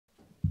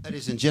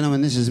Ladies and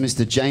gentlemen, this is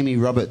Mr. Jamie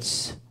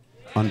Roberts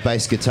on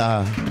bass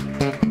guitar.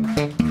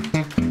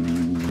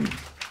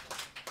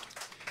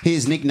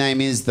 His nickname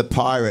is The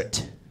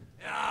Pirate.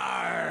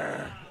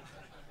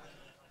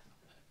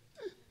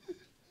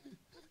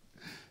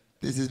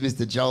 This is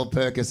Mr. Joel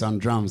Purkess on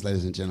drums,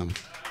 ladies and gentlemen.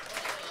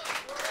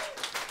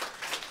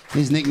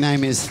 His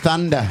nickname is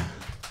Thunder.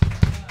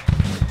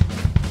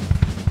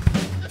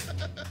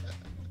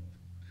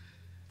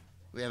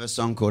 We have a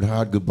song called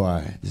Hard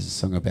Goodbye. This is a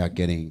song about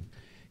getting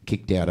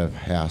kicked out of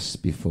house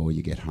before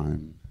you get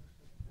home.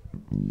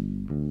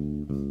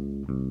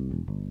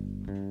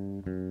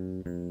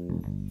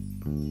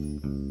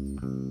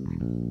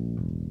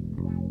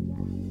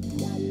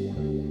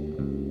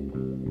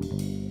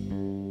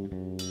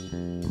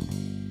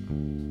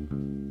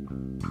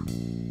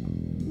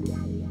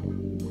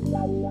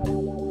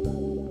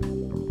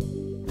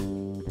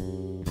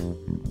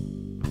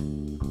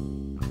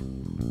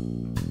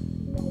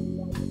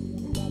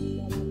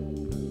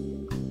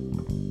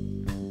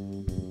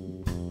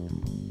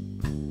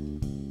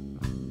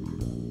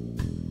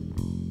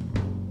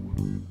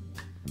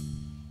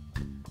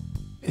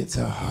 It's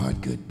a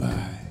hard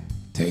goodbye.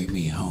 Take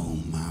me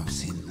home, I've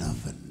seen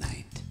enough at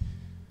night.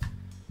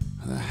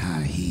 The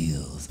high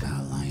heels,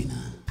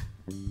 eyeliner,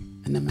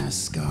 and the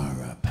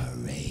mascara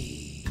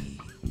parade.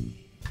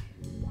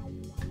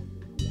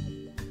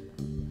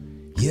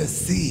 You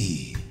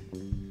see,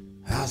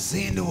 I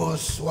seem to have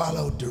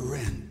swallowed the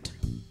rent.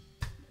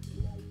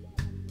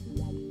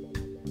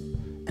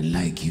 And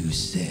like you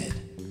said,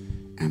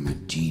 I'm a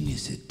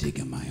genius at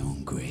digging my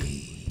own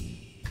grave.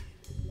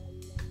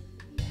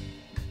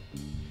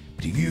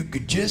 If you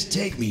could just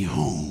take me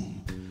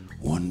home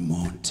one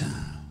more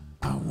time,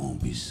 I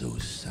won't be so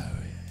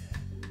sorry.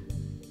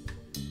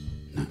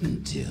 Not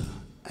until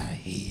I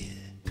hear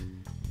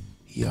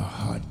your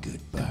hard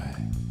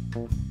goodbye.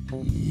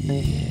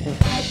 Yeah.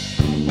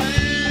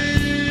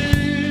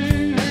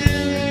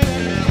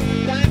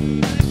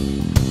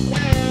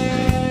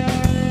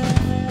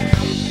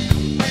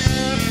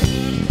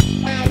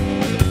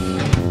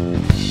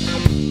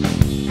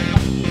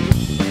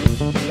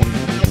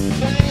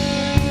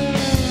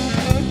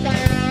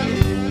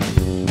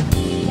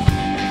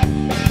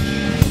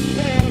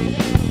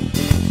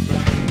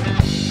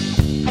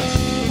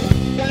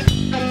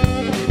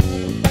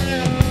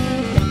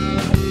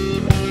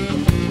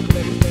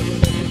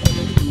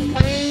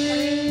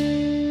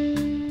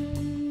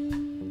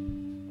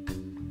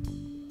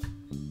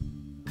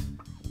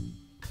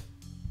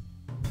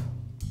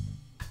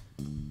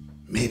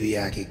 Maybe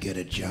I could get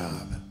a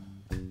job,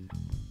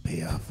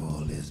 pay off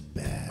all this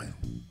bad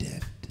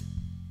debt.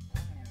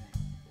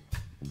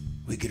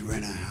 We could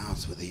rent a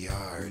house with a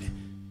yard.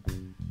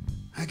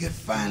 I could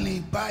finally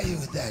buy you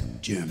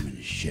that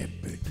German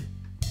Shepherd.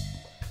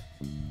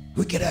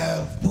 We could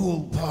have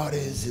pool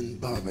parties and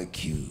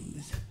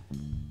barbecues.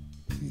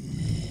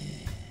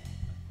 Yeah.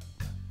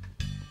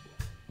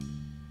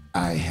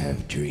 I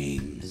have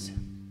dreams.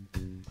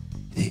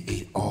 They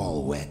ain't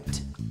all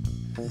wet.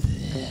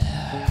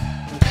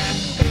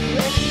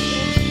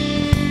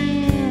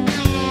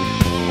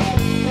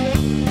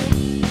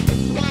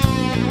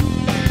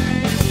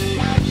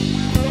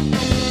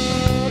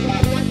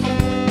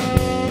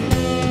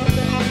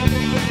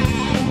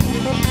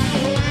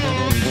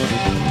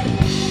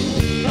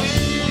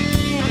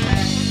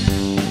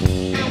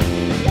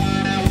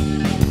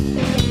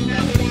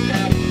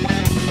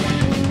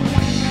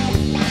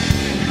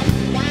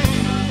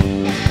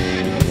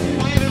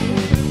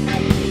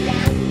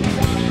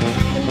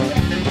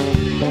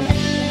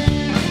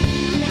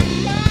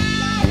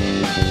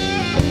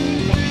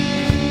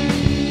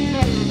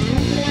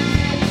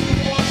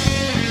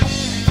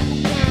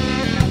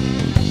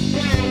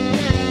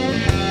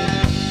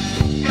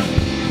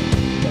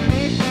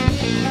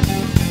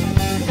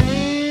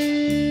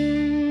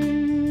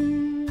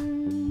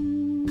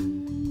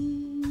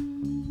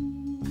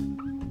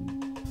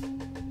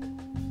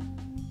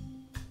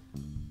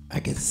 I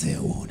could say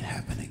it won't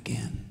happen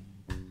again,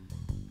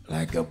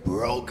 like a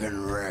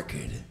broken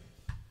record,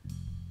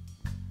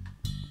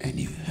 and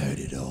you heard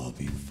it all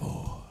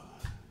before.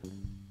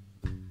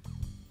 But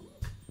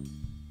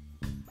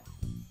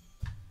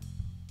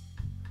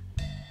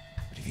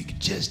if you could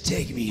just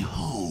take me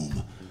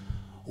home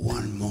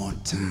one more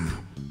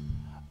time,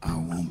 I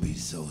won't be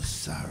so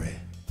sorry.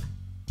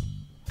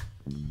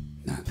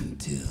 Not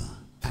until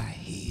I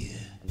hear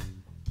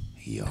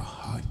your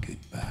hard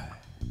goodbye.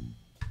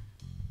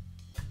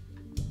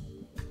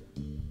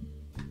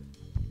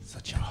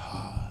 Such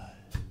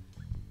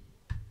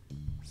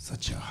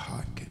a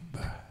hard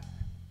goodbye.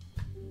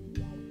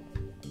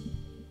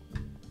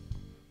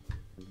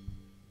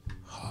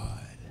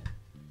 Hard.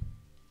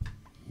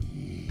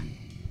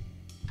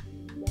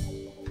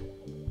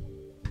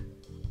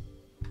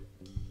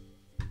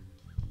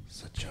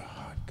 Such a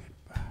hard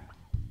goodbye.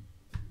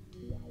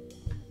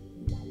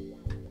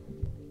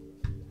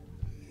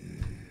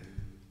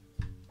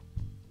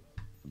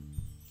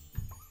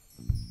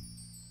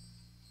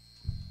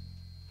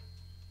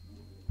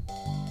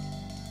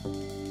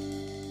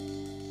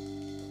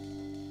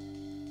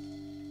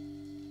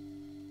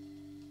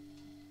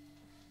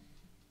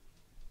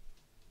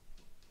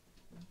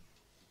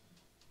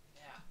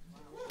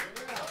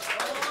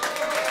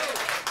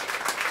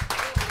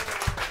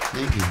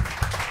 Thank you.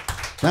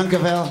 Dank u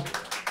wel.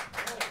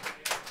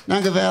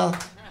 Dank u wel.